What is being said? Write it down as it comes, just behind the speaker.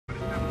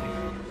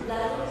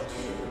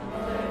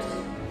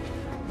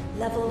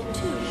Level 2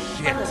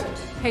 Shit. alert.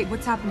 Hey,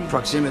 what's happening?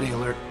 Proximity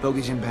alert.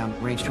 Bogey's inbound.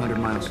 Range 200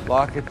 miles.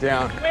 Lock it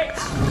down. Wait!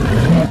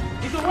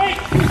 He's awake!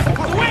 He's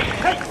awake!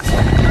 Hey!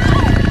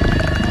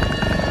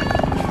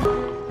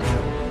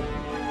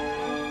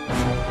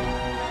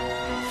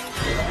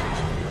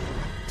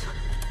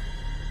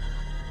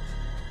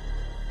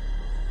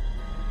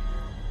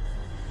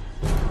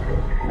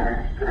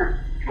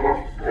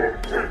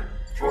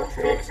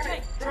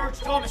 George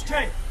Thomas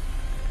K.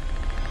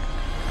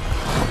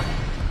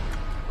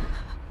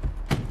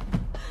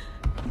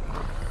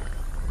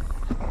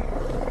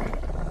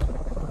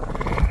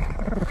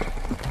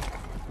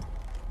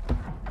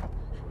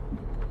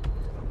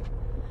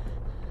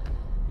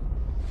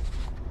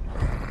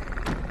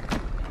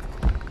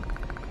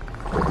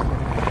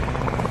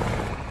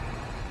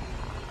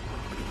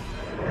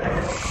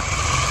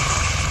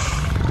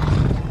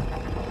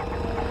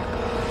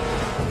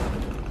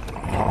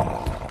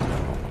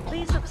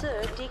 Please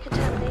observe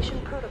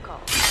decontamination protocol.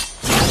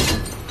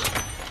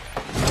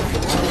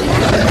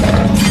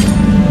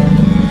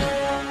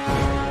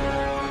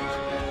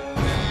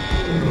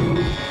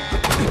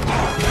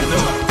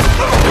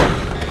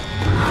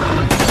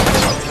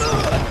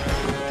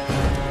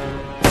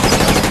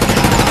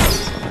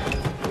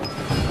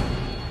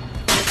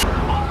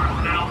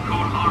 Now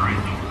code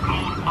orange.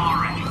 Code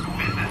orange.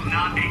 This is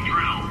not a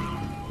drill.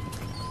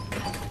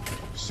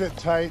 Sit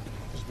tight.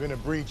 There's been a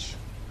breach.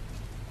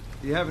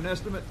 Do you have an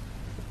estimate?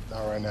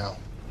 Not right now.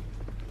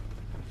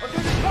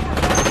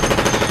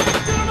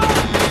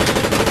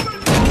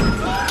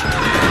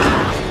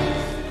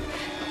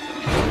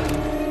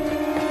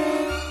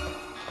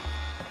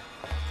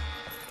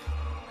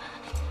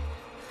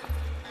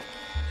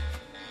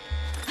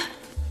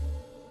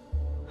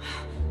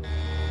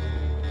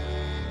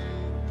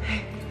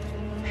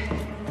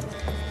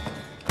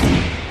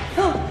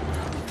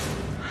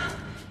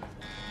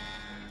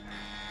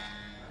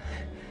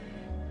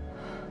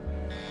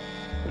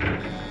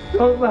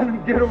 Don't let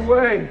him get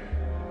away.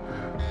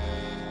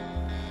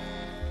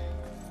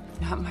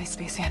 Not my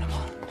space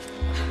animal.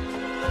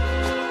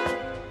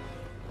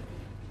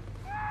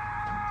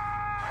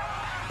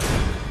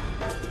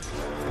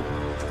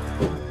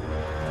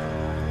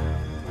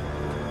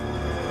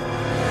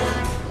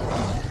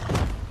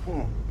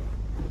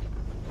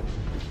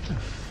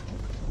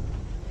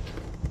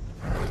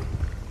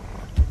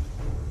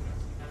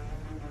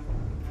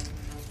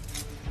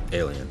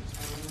 Alien.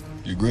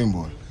 You green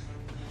boy.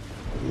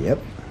 Yep.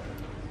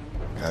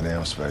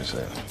 Goddamn space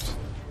aliens.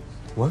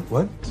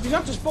 What? Did you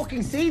not just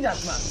fucking see that,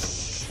 man?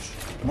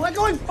 Am I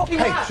going fucking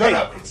mad? Shut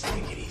up!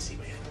 Take it easy,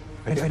 man.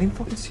 I didn't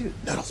fucking see it.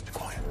 Now let's be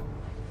quiet.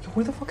 Yo,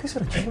 where the fuck is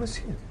it? I don't want to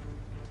see it.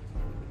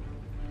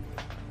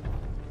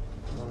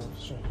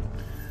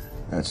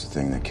 That's the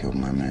thing that killed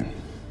my men.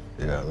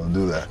 Yeah, don't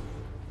do that.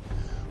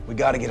 We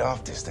gotta get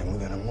off this thing. We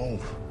gotta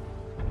move.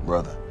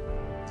 Brother,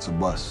 it's a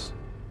bus.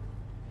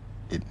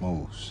 It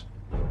moves.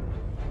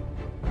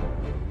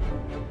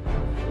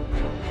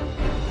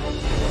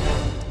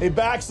 Hey,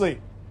 Baxley,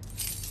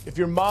 if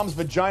your mom's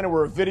vagina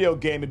were a video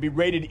game, it'd be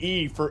rated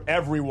E for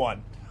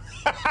everyone.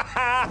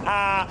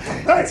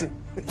 Hey!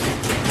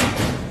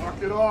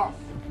 Knock it off.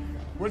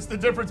 What's the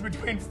difference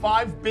between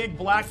 5 big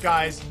black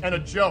guys and a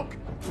joke?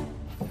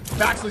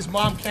 Baxley's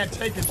mom can't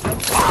take it.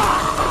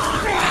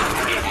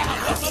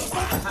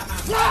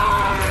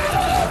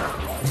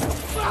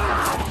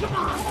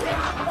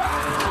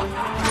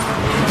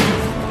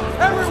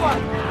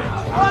 Everyone!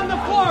 On the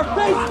floor,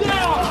 face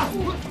down!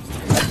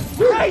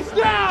 Face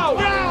down!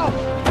 Now!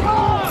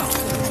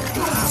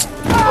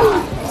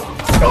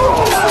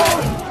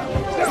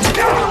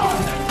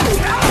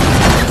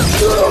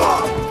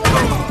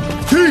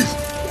 Keys!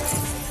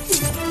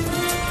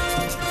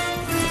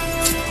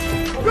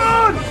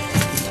 Good!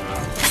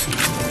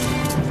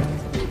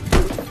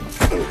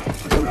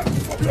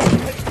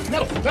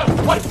 Metal,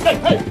 what? Hey,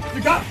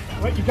 you got it.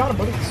 Right, you got him,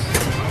 buddy.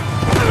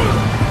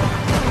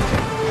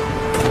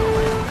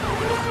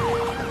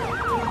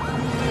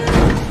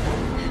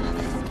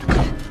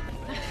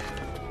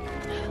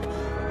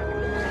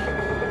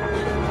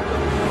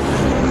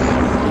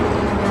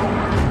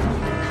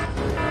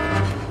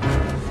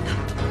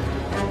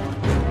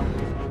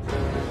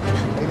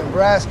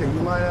 Nebraska, you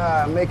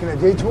mind making a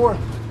detour?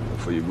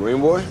 For your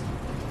green boy?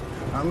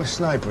 I'm a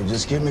sniper.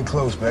 Just get me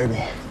close,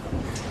 baby.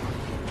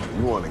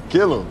 You want to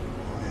kill him?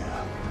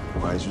 Yeah.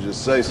 Why don't you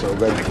just say so,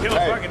 baby? Kill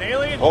a fucking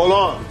alien? Hold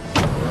on.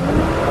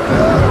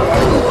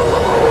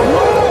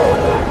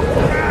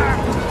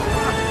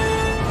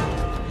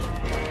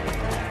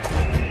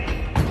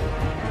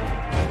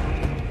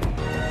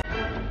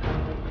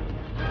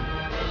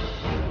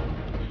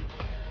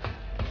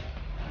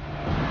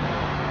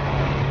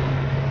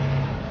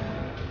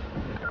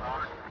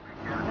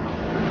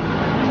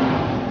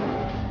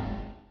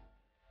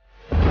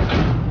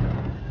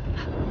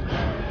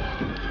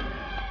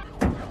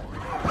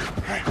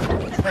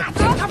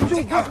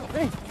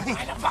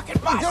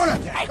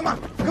 Hey, come on,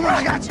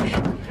 I got you.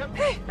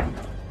 Hey,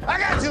 I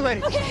got you,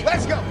 lady. Okay.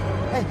 Let's go.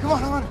 Hey, come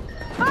on.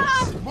 Come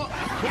on.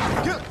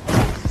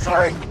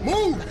 Sorry.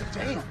 Move.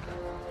 Damn.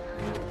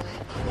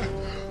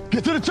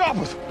 Get to the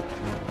choppers!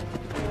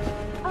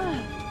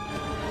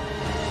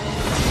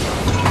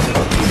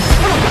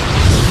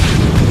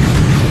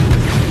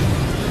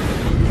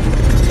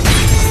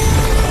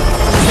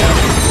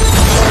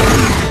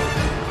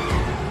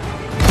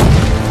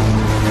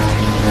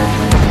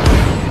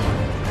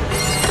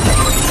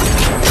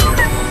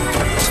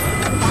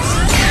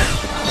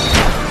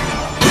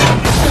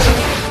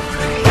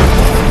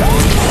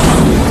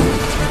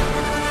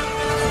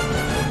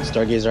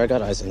 Stargazer, I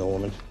got eyes on the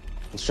woman.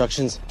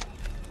 Instructions?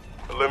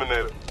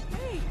 Eliminate it.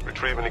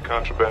 Retrieve any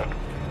contraband.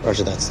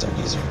 Roger that,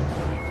 Stargazer.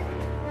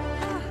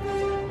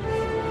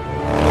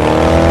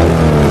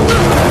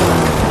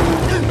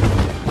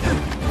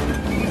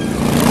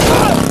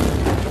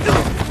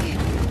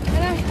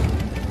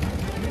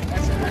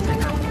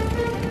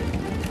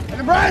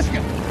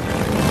 Nebraska!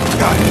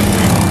 Got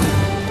it.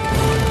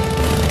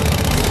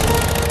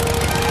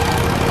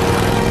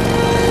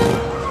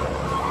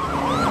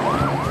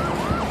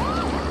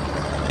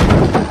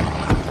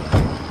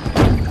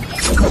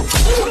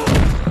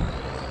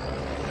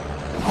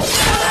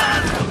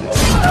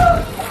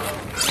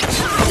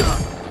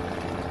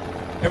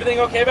 Everything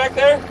okay back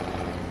there?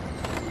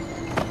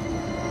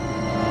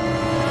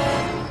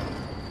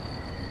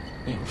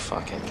 You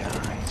fucking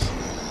guy.